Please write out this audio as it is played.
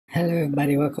Hello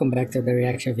everybody, welcome back to the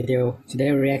reaction video.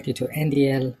 Today we're reacting to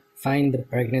NDL Find the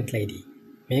Pregnant Lady.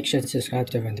 Make sure to subscribe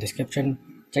to in the description,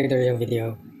 check the real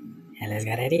video, and let's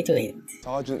get ready to it.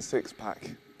 Sergeant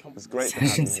Six-Pack. It's great Sergeant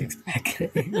to have you. Six-Pack.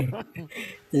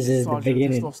 This is Sergeant the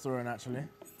beginning. Testosterone, actually.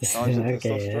 Sergeant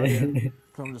Testosterone. Yeah.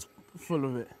 I'm just full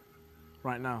of it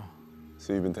right now.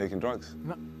 So you've been taking drugs?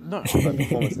 No. Like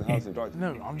performance-enhancing drugs?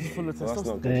 No, I'm just full of Well, that's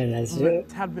not testosterone. good. Yeah, that's With a it.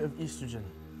 tad bit of estrogen.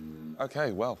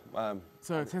 Okay, well,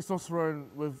 So testosterone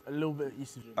with a little bit of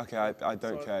estrogen. okay, I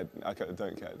don't care. I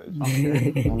don't care.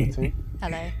 Okay. Number two.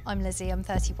 Hello, I'm Lizzie, I'm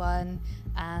 31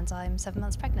 and I'm 7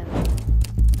 months pregnant.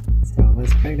 So I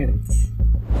was pregnant.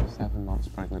 7 months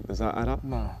pregnant. Does that add up?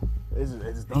 No, it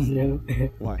just doesn't. No.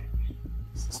 Why?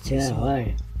 It's too Yeah, small.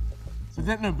 why? So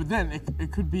then, no, but then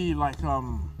it could be like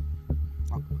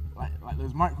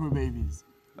those micro babies.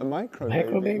 A micro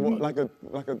Micro baby? What, like a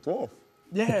dwarf?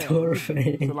 Yeah.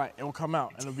 Dwarf. So like it'll come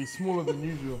out and it'll be smaller than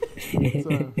usual.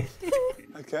 So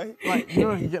Okay. like you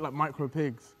know you get like micro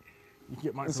pigs. You can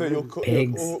get micro So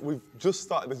babies. we've just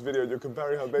started this video and you're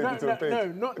comparing her baby to a pig. No,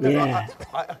 not Yeah.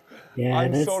 Yeah,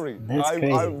 I'm that's, sorry. That's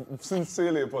crazy. I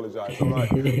sincerely apologise. I'm like,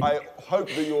 I hope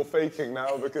that you're faking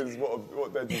now because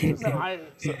what they're just saying.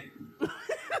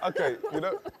 Okay, you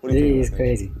know. What do you This is think?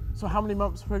 crazy. So how many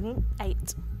months pregnant?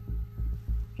 8.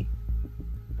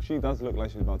 She does look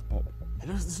like she's about to pop.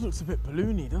 This looks a bit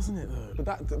balloony, doesn't it though?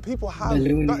 But that people have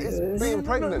Balloon that is is- being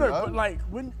pregnant. No, huh? but like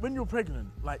when you're pregnant,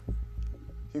 like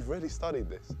You've really studied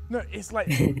this. no, it's like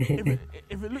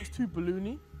if it looks too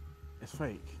balloony, it's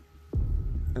fake.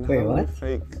 And Wait, how many what?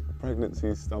 fake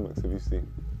pregnancy stomachs have you seen?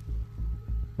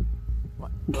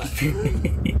 Like,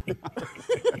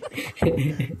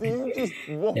 Do you just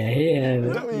waffle? Yeah, yeah.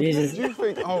 Is that what You you, just- do you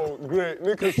think, oh great,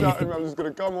 Nick is shouting me, I'm just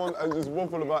gonna come on and just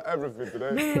waffle about everything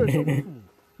today?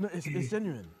 no, it's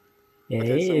genuine. Yeah,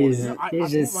 Okay, so he what is. do you- I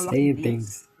He's just bought my lucky saying beads.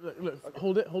 things. Look,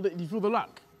 hold it. Do you feel the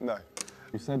luck? No.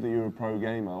 You said that you're a pro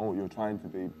gamer, or you're trying to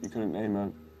be. You couldn't name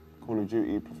a Call of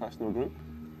Duty professional group?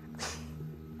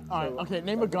 All right, okay.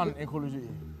 Name a gun in Call of Duty.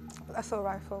 Assault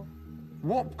rifle.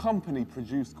 What company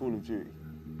produced Call of Duty?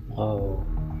 Oh.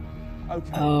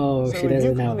 Okay. Oh, so she if you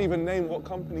doesn't can't know. even name what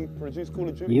company produced Call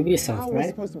of Duty, Ubisoft, how are we right?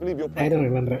 supposed to believe you're I pregnant? don't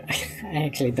remember. I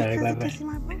actually don't remember. Kissing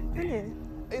my butt, really?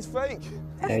 It's fake.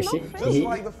 No, she, not Just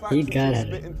like the fact he that got she her.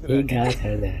 spit into He that. got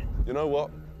her there. You know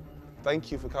what?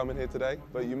 Thank you for coming here today,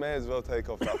 but you may as well take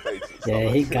off that fake Yeah,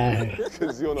 he got her.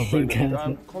 because you're not He pregnant. got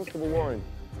her. Constable Warren,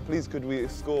 please could we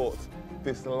escort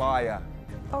this liar?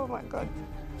 Oh my god.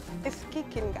 It's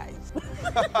kicking, guys.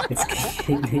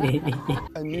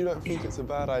 And you don't think it's a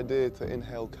bad idea to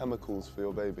inhale chemicals for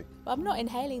your baby? Well, I'm not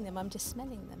inhaling them, I'm just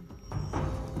smelling them.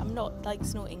 I'm not like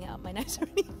snorting it up my nose or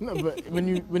anything. No, but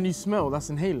when you smell, that's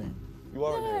inhaling. You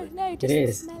are No, inhaling? no, just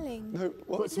is. smelling. No,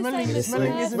 what? But smelling same is as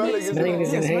smelling smelling. is Smelling is Smelling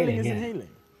is yeah, smelling inhaling, is yeah. inhaling.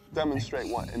 Demonstrate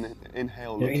what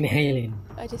inhale You're looks like. inhaling.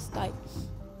 I just like,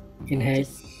 Inhale.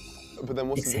 just, But then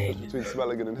what's the Exhale. difference between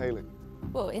smelling and inhaling?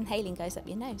 well, inhaling goes up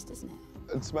your nose, doesn't it?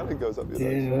 And smelling goes up your nose.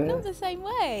 Dude, Not what? the same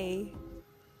way.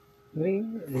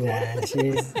 Nah,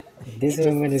 she's. This It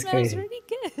woman is just smells crazy. really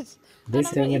good.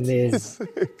 This And I want woman you is.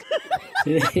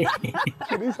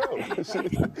 Can you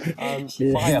tell?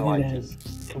 She's- Fire lighters.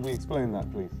 Can we explain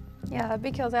that, please? Yeah,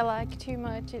 because I like too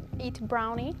much to eat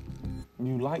brownie.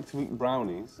 You like to eat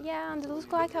brownies. Yeah, and it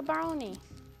looks like a brownie.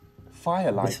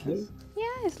 Fire lighters.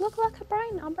 Yeah, it looks like a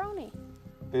brownie.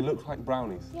 They look like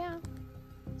brownies. Yeah.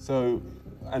 So,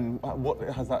 and what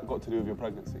has that got to do with your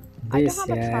pregnancy? I This, don't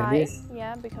have a yeah, try. this.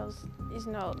 Yeah, because it's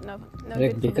no Look,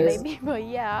 good for because- the baby. But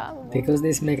yeah. well, Because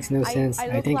this makes no sense. I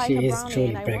I look think like she a is brownie truly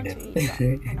and I want to pregnant.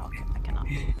 eat, but I cannot.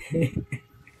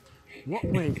 What?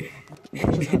 Wait,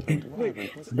 What just happened? What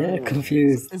happened? What's They're going on?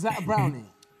 confused. is that a brownie?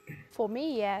 For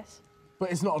me, yes.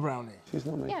 But it's not a brownie. She's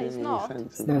not making it's any not.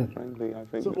 sense. It's not. And frankly, I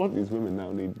think So that what- these women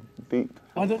now need deep.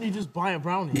 Why don't you just buy a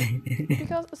brownie?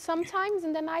 Because sometimes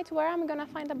in the night where I'm gonna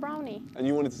find a brownie. And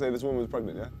you wanted to say this woman was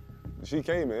pregnant, yeah? She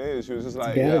came here, she was just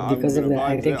like, Yeah, yeah, because I'm of gonna that,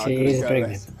 buy I think it, she couldn't is care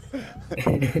less.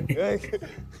 Yeah.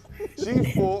 She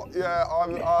thought, yeah,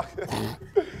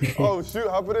 oh shoot,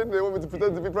 happening? They want me to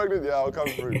pretend to be pregnant? Yeah, I'll come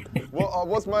through.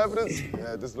 What's my evidence?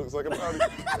 Yeah, this looks like a brownie.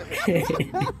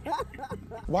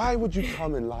 Why would you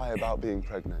come and lie about being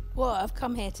pregnant? Well, I've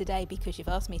come here today because you've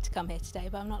asked me to come here today,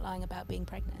 but I'm not lying about being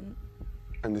pregnant.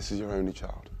 And this is your only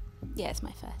child? Yeah, it's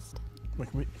my first. Wait,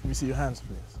 can we see your hands,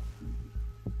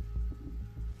 please?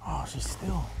 Oh, she's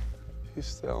still. She's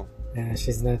still, No,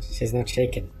 she's not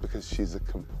shaking. because she's a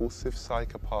compulsive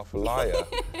psychopath liar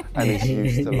and is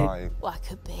used to lying. Well, I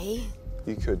could be.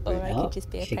 You could be. Or I Oh, could just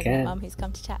be a she pregnant can. mum who's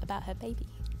come to chat about her baby.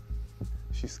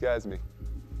 She scares me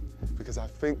because I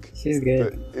think She's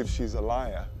good. that if she's a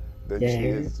liar, then Yeah. she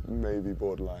is maybe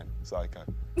borderline psycho.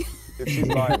 If she's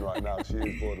lying right now, she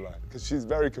is borderline. Because she's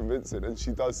very convincing and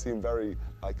she does seem very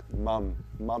like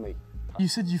mummy. You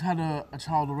said you've had a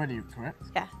child already, correct?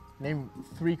 Yeah. Name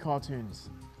 3 cartoons.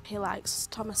 He likes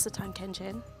Thomas the Tank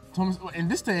Engine. Thomas, in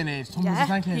this day and age, Thomas Yeah, the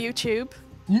Tank Engine. YouTube.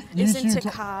 YouTube. He's into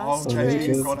cars. Oh, trains.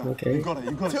 you got it. Okay. You got it.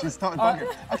 You got it. She started banging.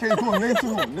 Okay, go on. Name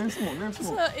some more. Name some more. Name some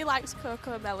more. So he likes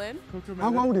Coco Melon.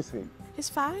 How old is he? He's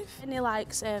 5. And he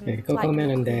likes Yeah, Coco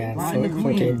Melon, they are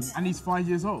for kids. And he's 5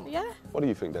 years old. Yeah, What do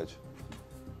you think, Dej?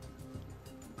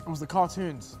 It was the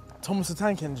cartoons. Thomas the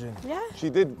Tank Engine. yeah. She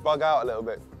did bug out a little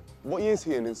bit. What year is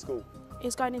he in school?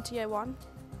 He's going into year 1.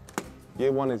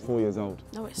 Year 1 is 4 years old.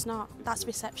 No, it's not. That's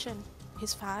reception.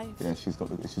 He's 5. Yeah, she said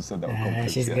that with Ah,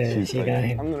 confidence. she's Yeah, good. She great. got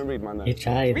him. I'm gonna read my You notes.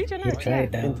 tried. Read your You notes,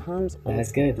 tried In though. terms of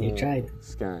That's good. You your tried.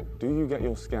 scan, do you get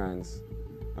your scans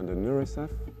under Neurosef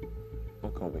or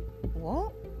Colby?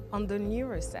 What? Under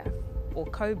Neurosef or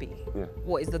Kobe? Yeah.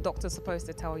 What, is the doctor supposed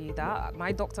to tell you that?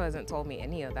 My doctor hasn't told me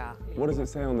any of that. What does it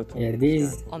say on the top? Yeah, of the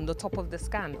these. scan? On the top of the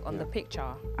scan, on the picture.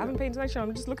 I haven't paid attention,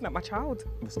 I'm just looking at my child.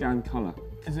 The scan colour.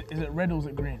 Is it red or is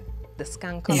it green? The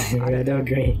scan colour, I Red don't or know.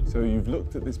 green. So you've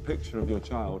looked at this picture of your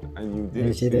child and you didn't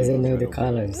And she see doesn't it was know the red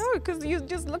or green. colors. No, because you're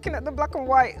just looking at the black and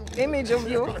white image of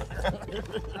you.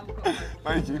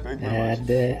 Thank you very much.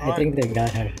 I think they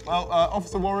got her. Well,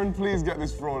 Officer Warren, please get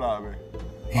this fraud out of me.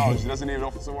 Oh, she doesn't need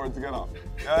Officer Warren to get up.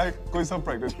 Yeah, got yourself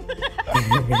pregnant.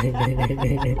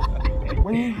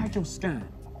 When you had your scan,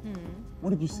 what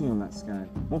did you see on that scan?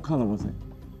 What colour was it?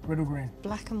 Red or green?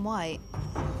 Black and white.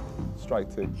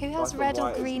 Strike 2. Who has red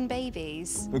or green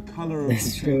babies? The colour of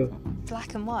That's the true. paper.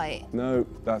 Black and white. No,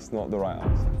 that's not the right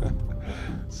answer.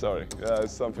 Sorry,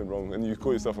 there's something wrong. And you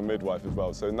call yourself a midwife as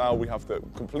well. So now we have to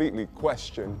completely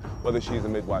question whether she's a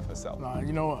midwife herself. Nah,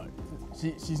 you know what?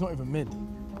 She's not even mid.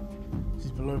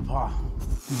 She's below par.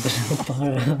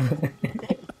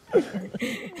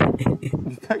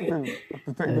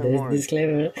 Detective Warren,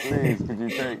 Disclaimer. please, could you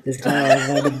take,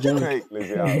 Disclaimer about the joke. take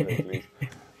Lizzie out of it, please?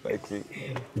 Thank you.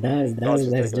 That was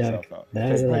a nice joke.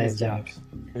 That was a nice joke.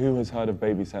 Who has heard of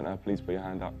Baby Centre? Please put your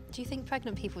hand up. Do you think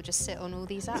pregnant people just sit on all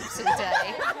these apps all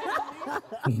day?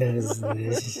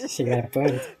 She got a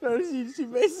point. No, she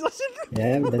made such a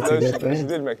Yeah, that's a No, good she point.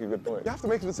 did make a good point. You have to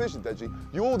make a decision, Deji.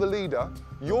 You're the leader.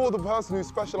 You're the person who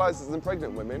specialises in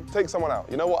pregnant women. Take someone out.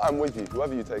 You know what? I'm with you.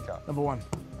 Whoever you take out. Number 1.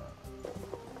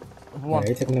 Number Yeah, 1.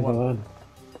 you took number 1.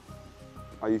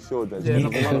 Are you sure, Deji? Yeah, Number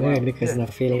one, Yeah, right? because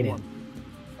not feeling it.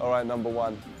 All right, number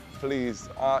 1. Please.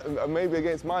 Maybe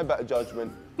against my better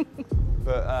judgment,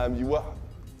 but you were.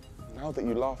 Now that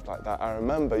you laughed like that, I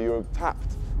remember you were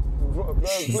tapped.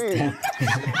 Please,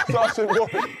 Sergeant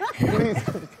Warren, please,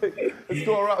 let's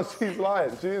go around. She's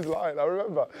lying. She is lying. I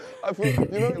remember.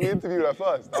 You know, we interviewed her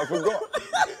first. I forgot.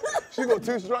 She got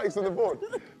 2 strikes on the board.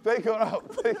 Take her out.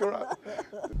 Take her out.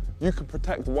 You can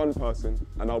protect one person,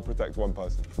 and I'll protect one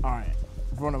person. All right,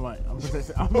 Veronica,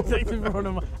 I'm protecting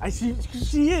Veronica. And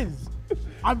she is.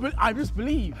 I just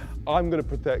believe. I'm going to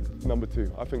protect number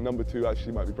 2. I think number 2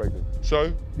 actually might be pregnant.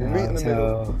 So we'll meet in the So,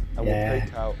 middle, and yeah. we'll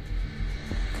take out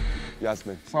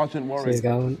Yasmin. Sergeant Warren, She's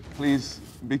gone. please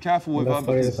be careful with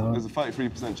Number her 4 is because gone. there's a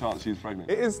 33% chance she's pregnant.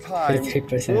 It is time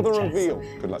 33% for the chance. reveal.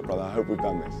 Good luck, brother. I hope we've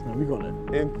done this. No, we got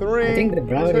it. In 3, I think the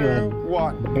brownie 2,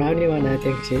 one. 1. The brownie one, I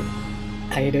think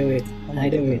I do it.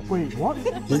 Wait, what?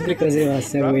 Just because it was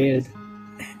so weird.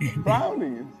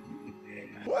 Brownies.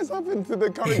 What has happened to the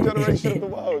current generation of the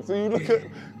world? So you look at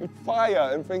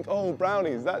fire and think, oh,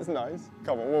 brownies, that's nice.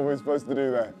 Come on, what were we supposed to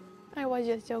do there? I was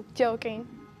just joking.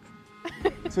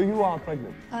 So you are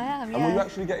pregnant. I am, And were you yeah.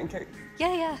 actually getting cake?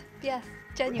 Yeah,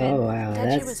 genuine. Oh wow,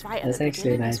 Deji was right at that's the actually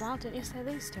beginning nice. as well, didn't you say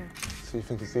these 2? So you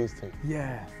think it's these 2?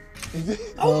 Yeah.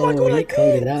 Oh, my God, he I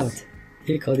called did. it out.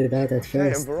 He called it out at Hey, and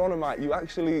first. Veronica, you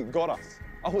actually got us.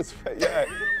 I was, yeah.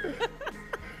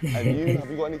 And you, have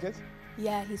you got any kids?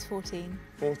 Yeah, he's 14.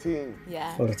 14.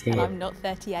 Yeah. 14. And I'm not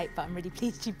 38, but I'm really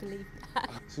pleased you believe that.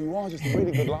 So you are just a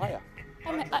really good liar.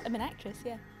 I'm an actress,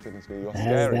 yeah. Goodness me, you're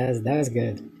scary. That was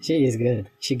good. She is good.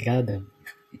 She got them.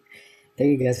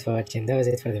 Thank you guys for watching. That was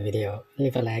it for the video.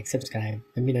 Leave a like, subscribe.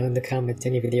 Let me know in the comments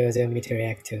any videos you want me to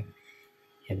react to.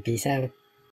 And peace out.